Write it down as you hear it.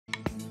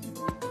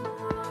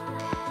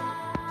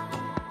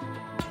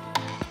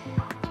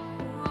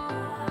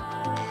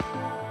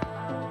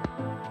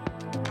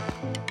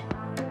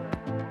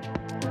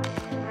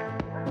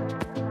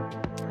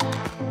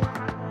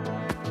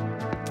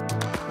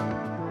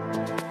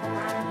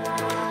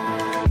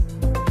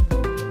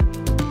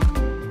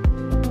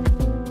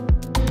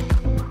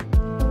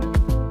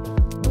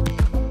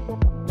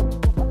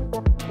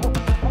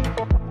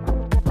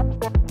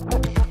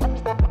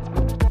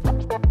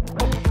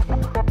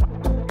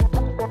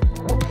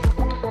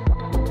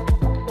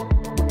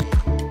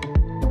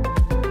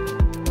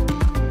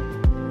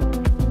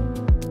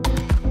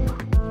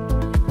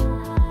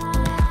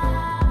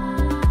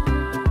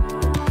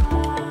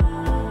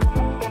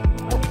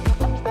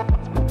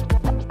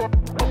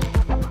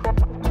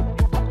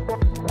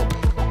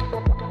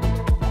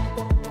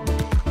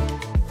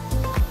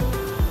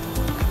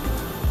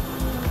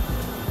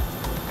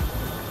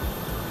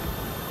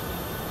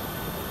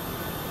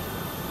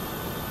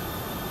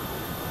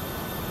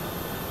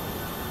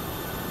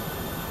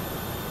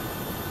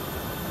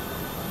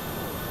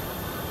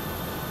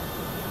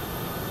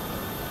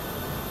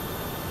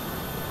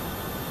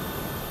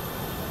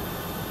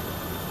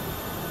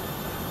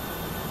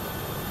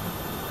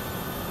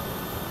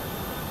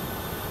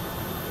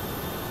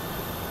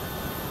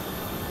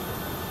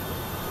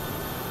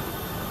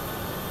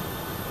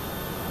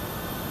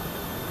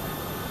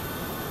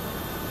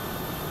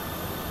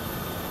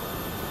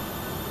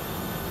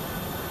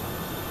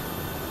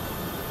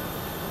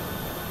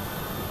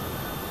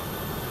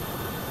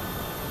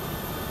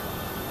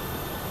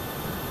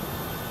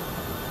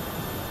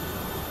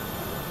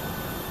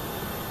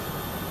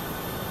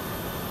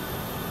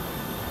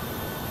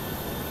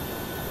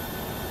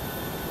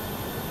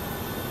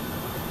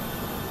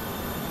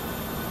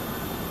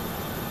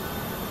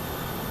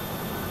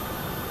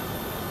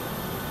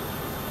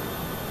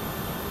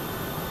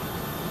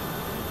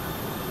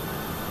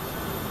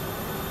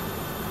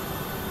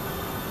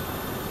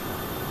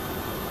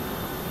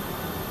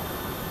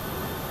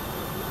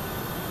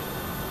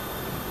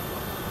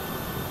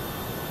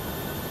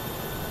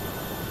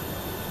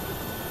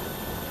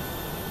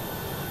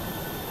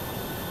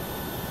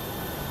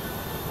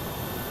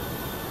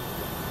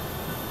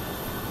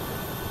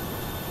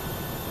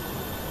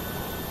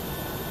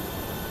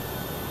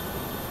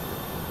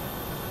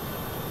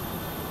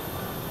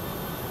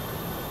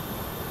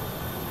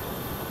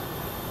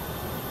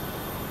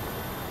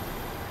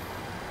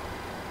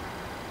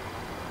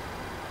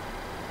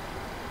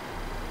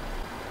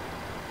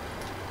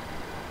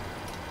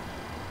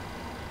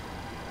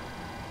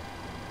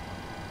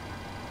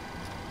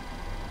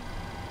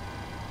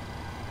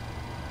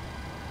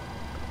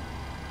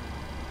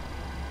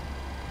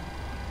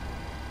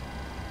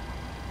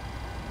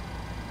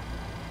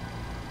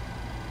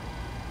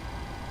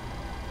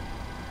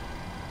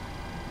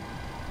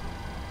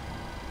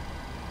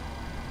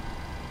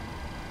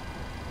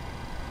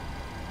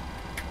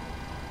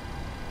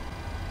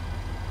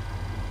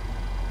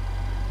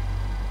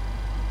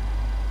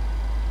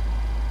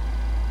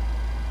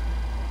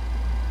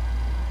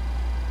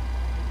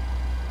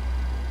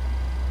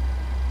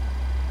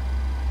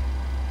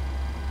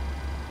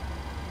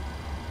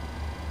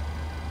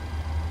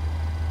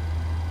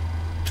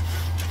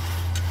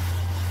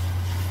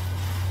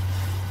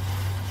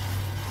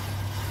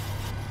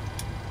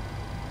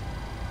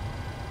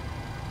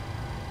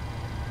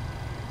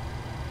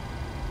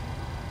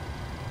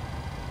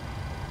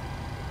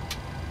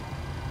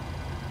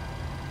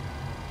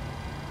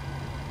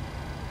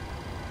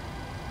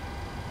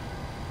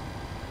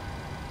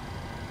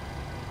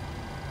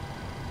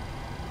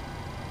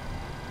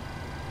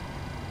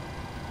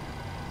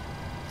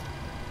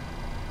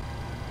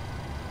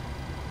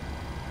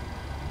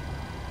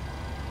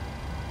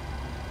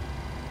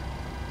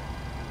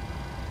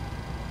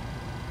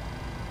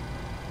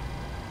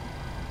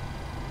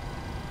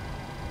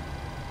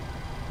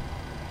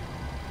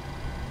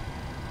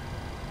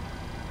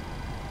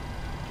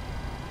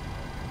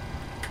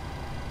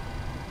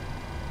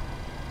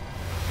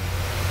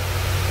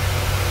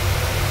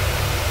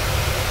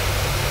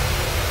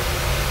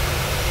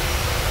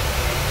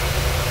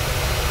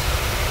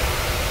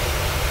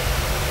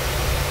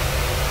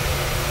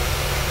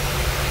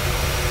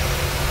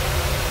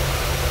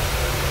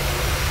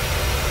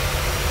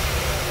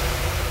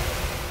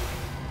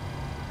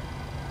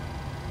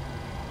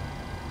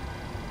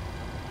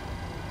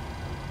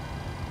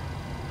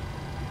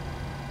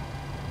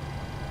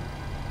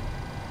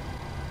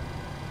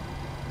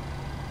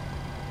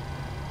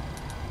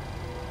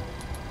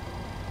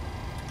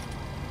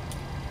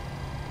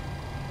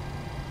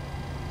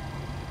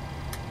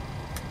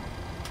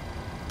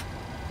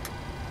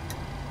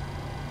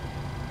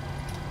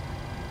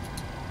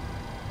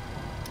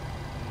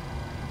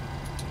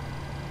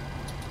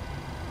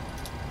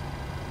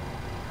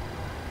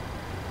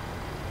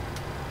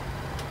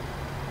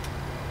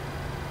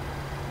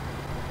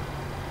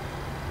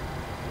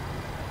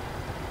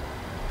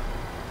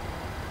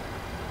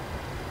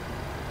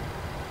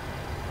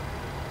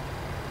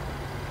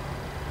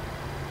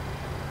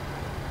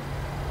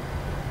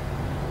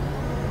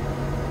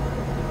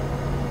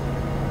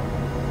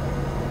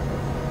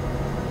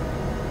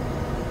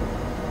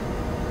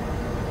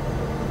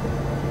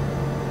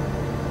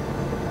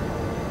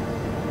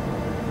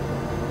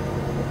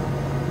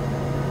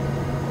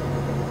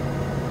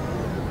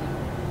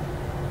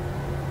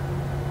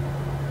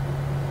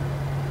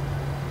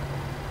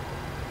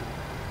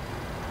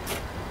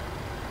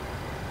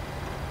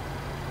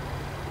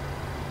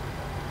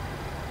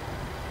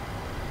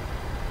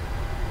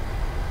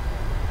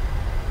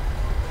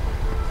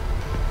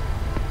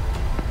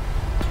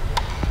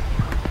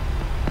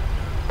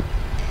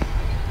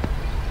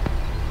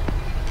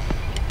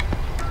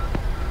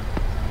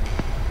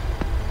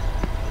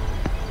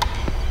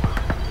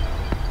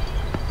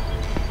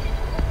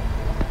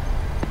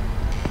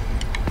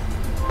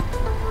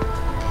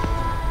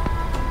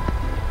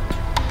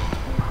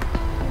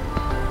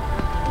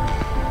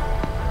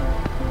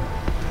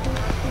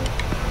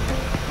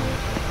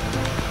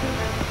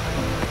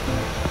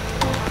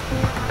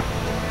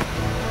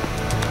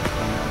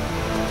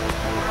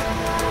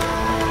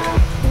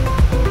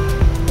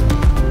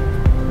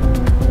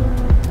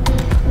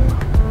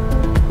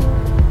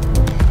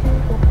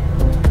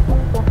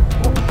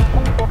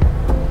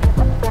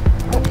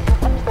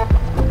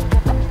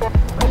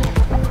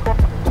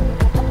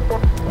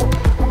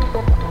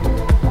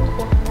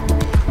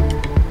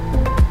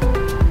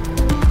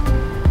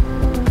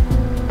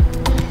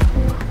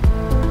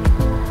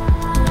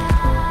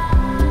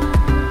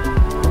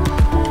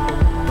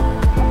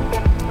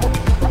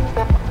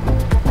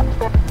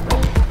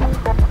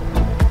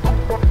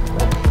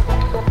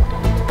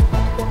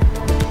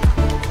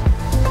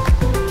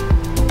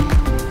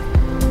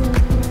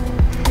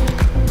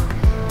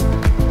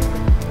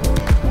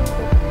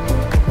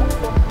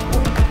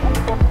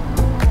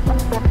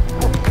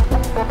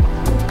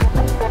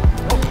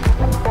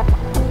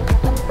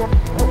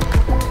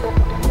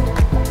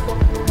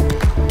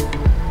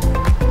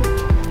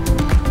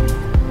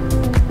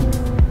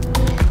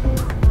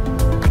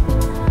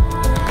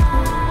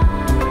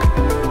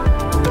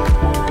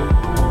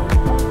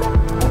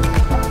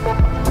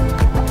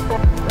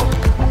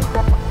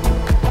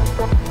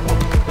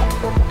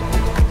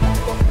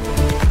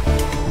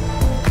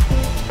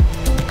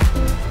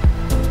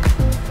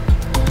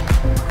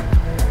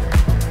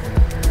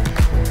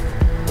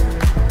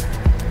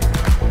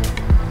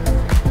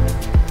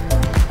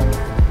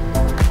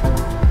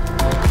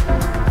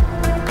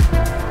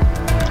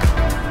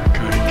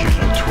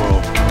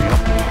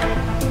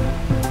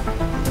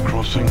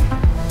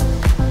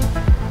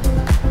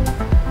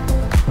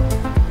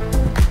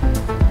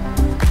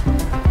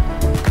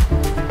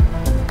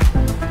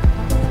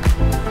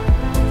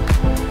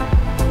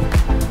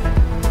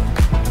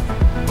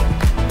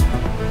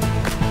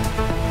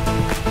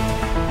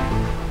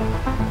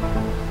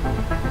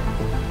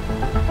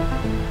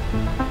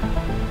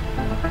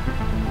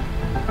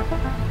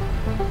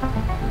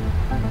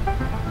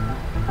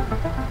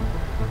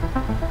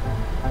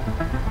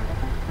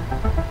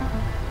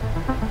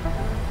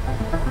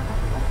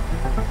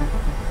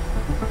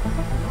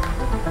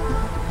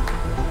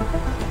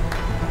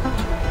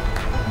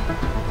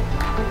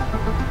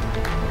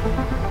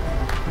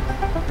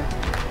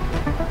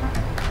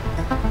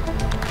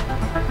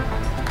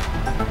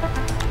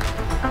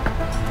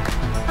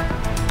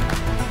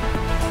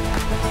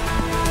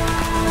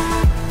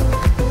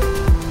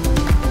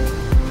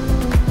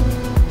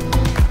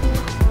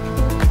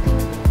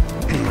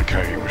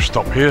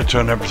stop here,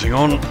 turn everything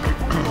on.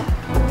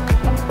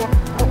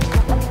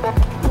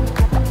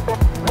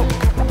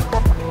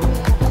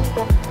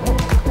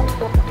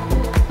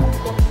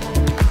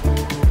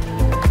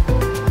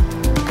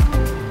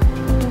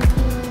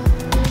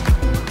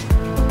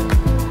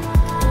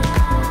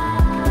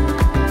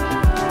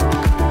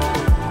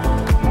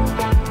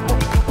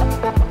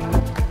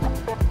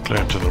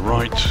 Clear to the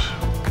right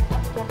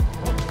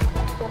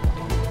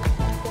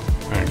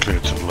and clear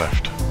to the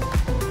left.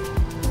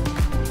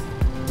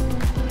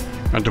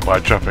 And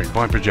Dubai traffic,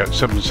 Viperjet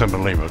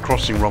 77 Lima,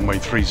 crossing runway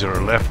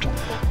 30 left,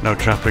 no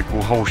traffic,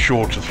 will hold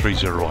short to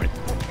 30 right.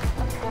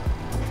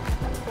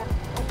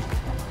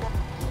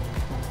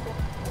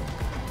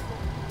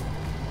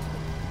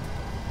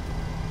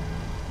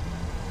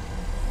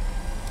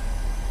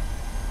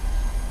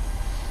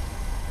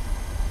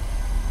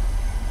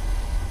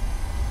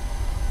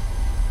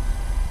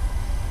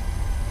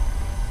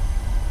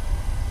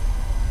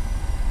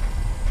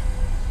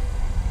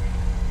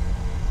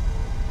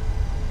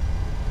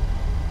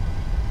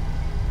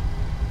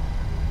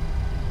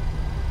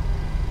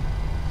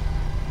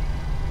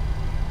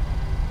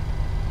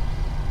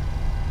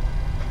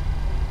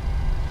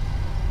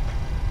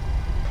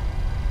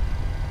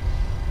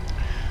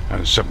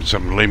 And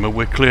 77 Lima,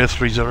 we're clear,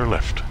 30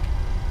 left.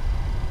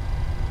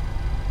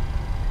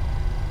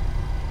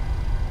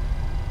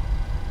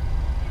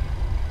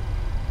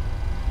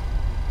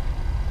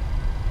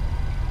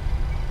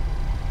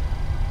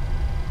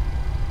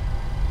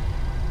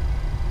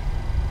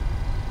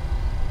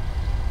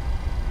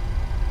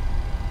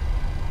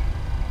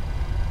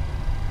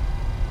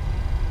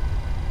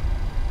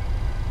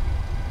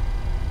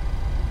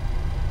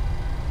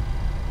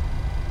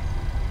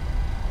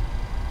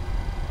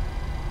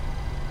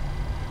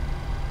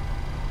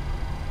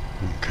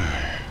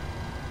 Okay.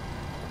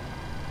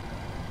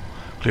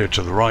 Clear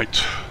to the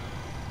right.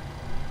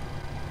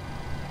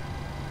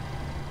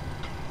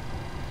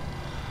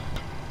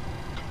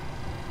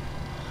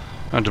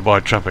 And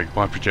Dubai traffic,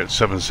 Viperjet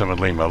 77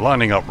 Lima,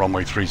 lining up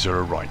runway 30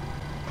 right.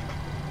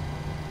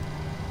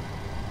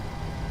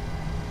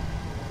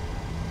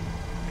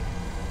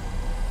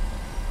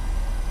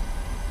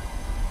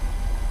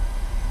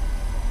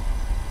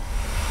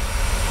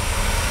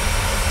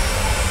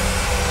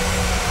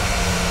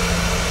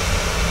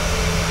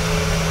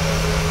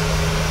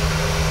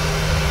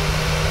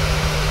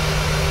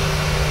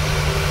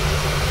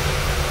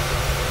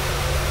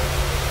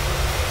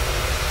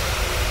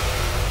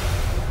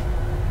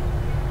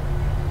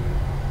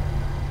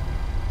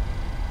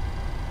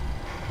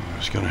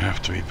 It's going to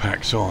have to be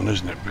packs on,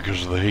 isn't it,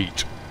 because of the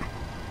heat.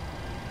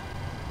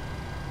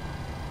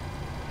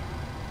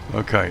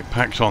 Okay,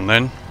 packs on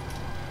then,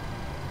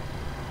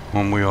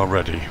 when we are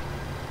ready.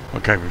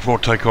 Okay, before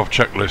takeoff,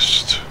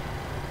 checklist.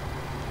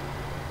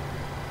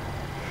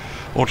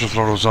 Auto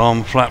throttles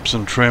arm, flaps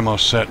and trim are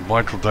set,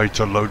 vital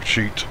data, load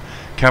sheet,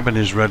 cabin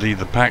is ready,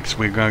 the packs,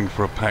 we're going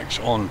for a packs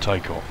on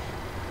takeoff.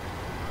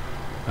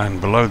 And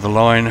below the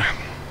line,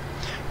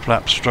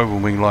 flaps, strobe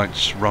and wing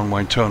lights,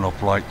 runway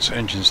turn-off lights,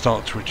 engine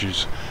start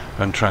switches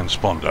and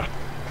transponder.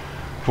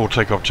 Before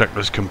takeoff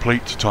checklist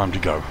complete, time to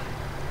go.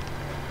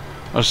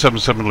 As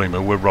 77 Lima,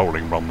 we're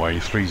rolling runway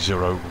 30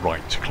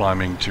 right,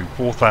 climbing to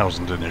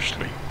 4,000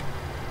 initially.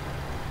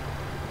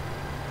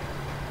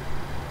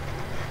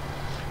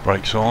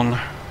 Brakes on.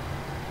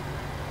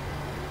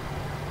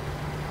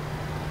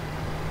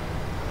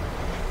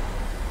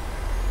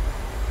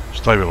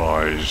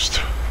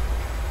 Stabilized.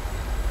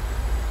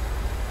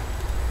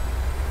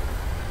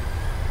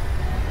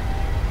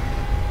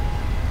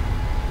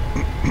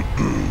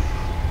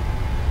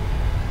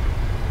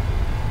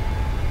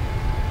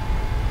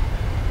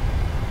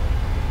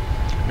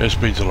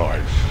 Airspeed's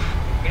alive.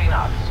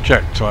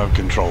 Check to have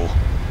control.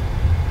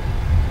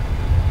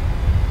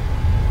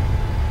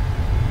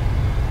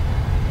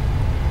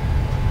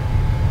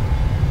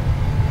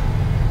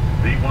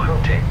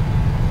 Rotate.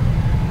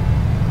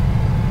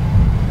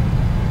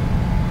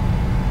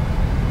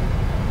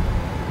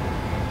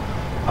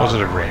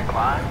 Positive ring.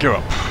 Gear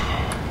up.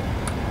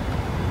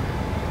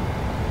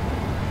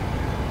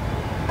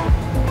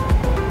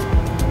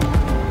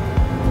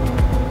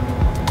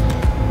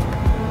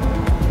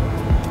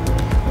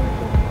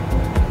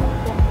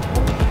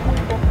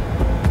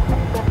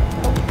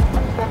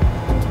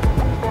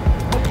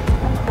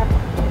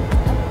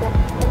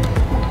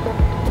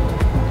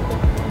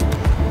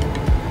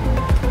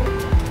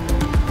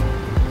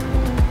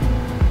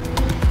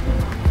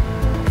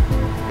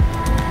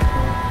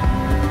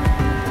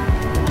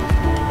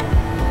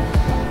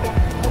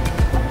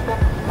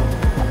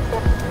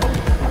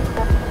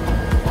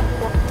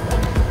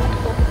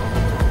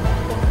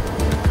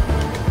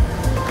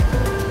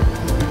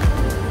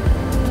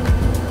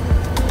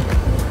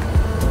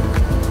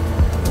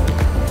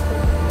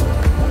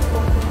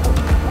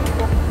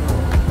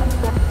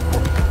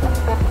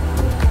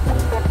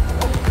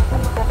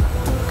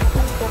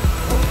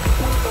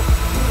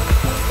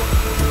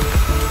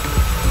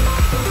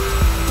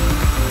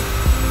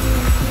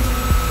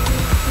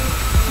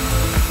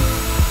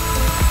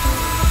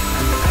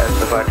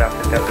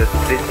 Canada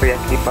 33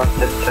 Yankee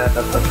passenger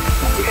number,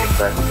 pushing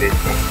back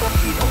facing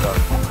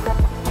eastbound.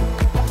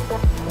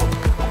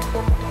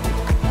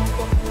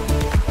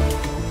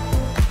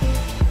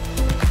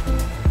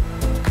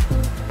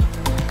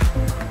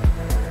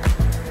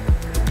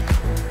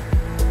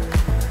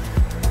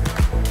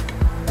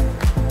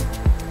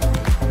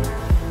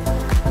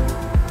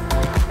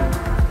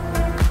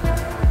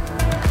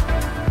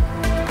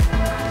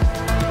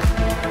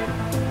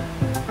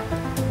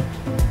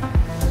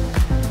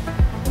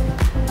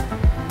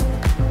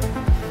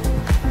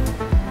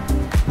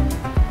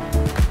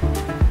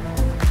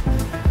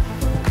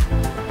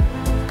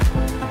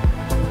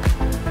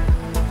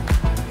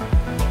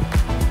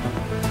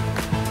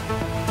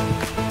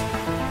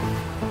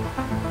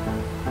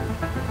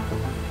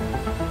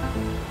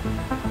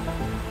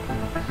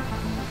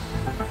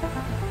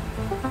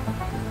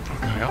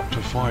 Up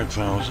to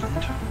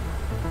 5,000.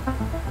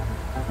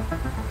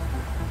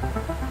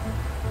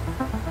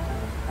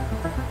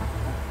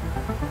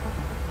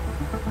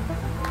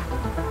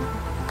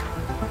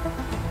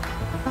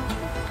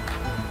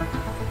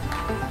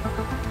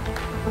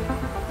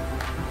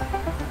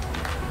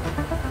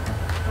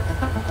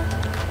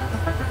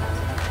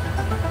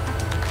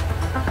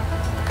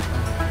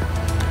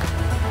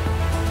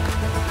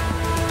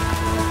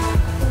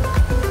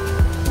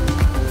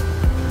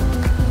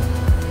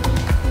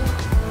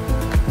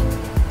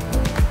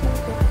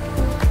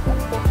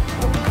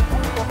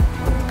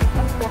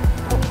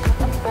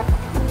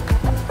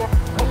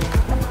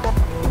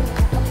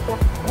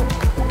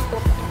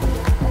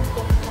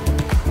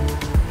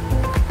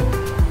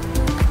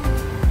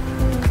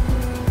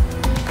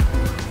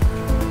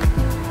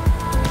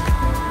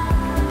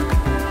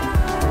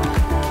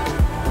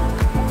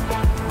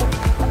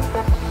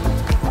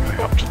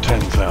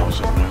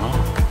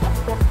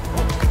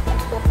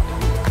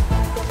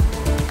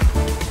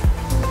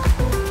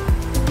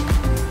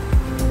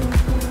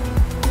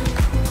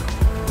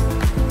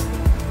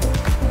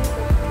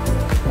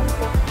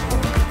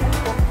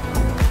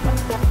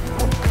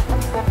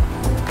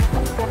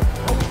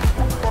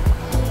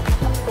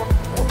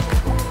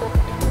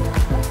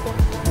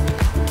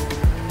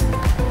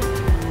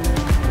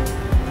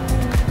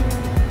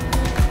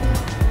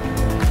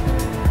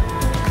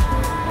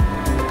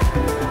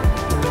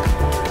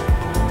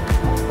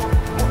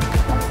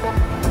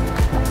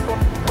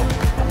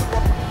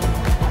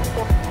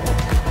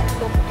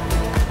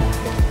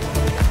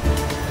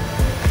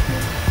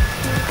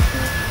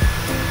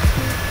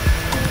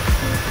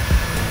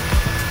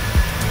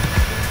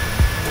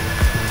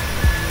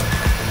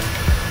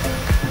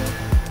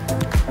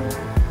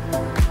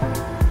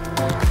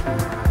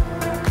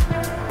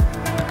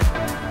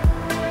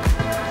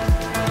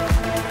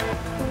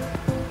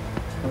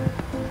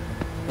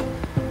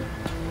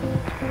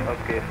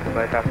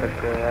 Right after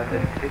the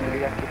city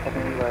Yankee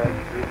 70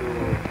 we do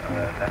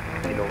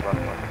left kilo 1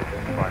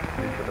 1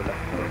 to the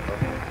left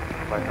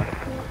right on.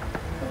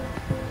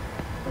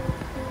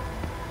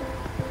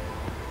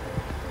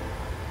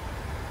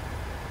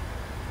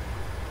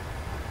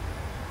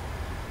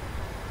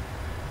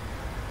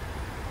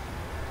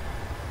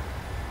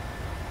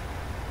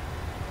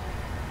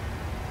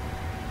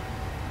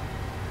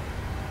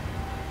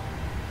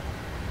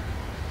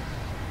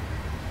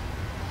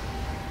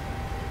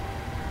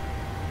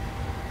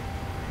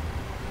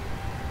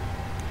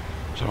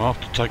 So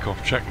after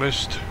takeoff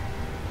checklist,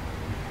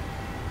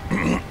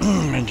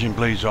 engine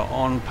bleeds are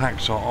on,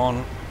 packs are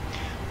on,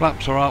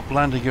 flaps are up,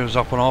 landing gear is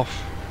up and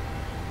off,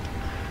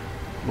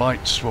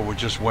 lights, well, we're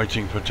just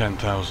waiting for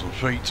 10,000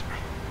 feet.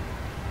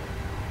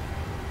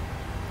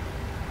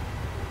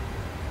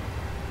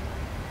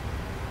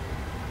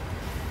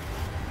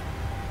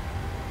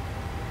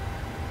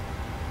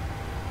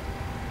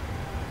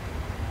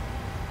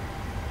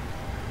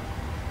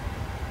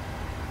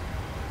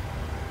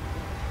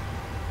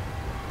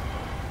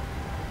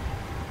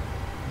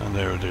 And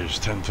there it is,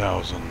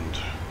 10,000.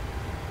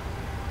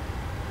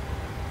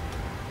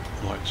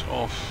 Lights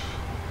off.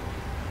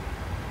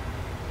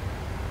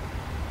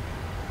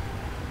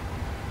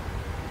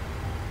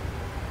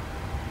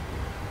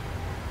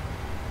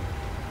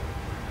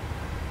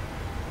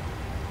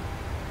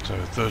 So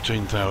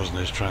 13,000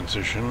 is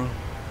transition.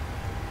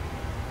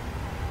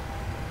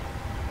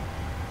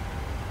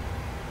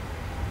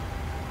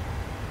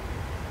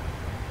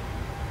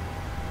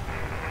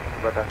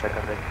 But a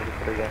second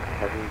entry again,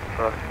 heavy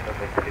cross the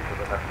entry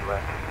to the left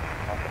right.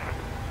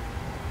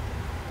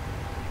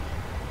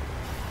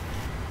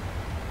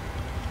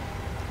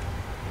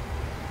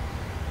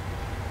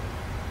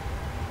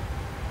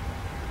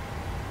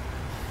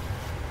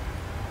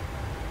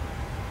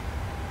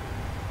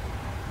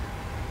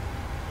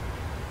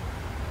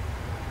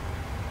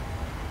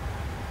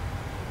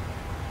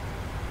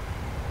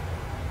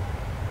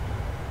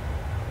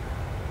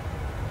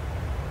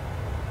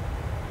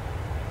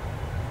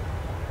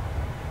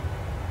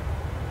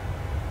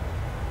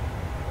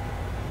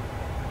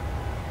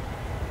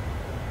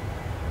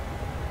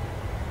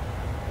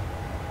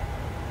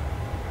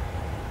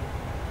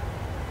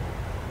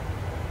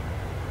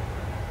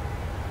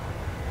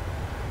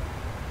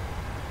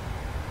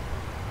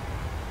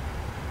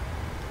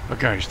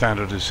 Okay,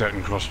 standard is set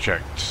and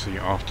cross-checked.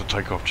 The after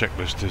takeoff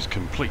checklist is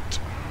complete.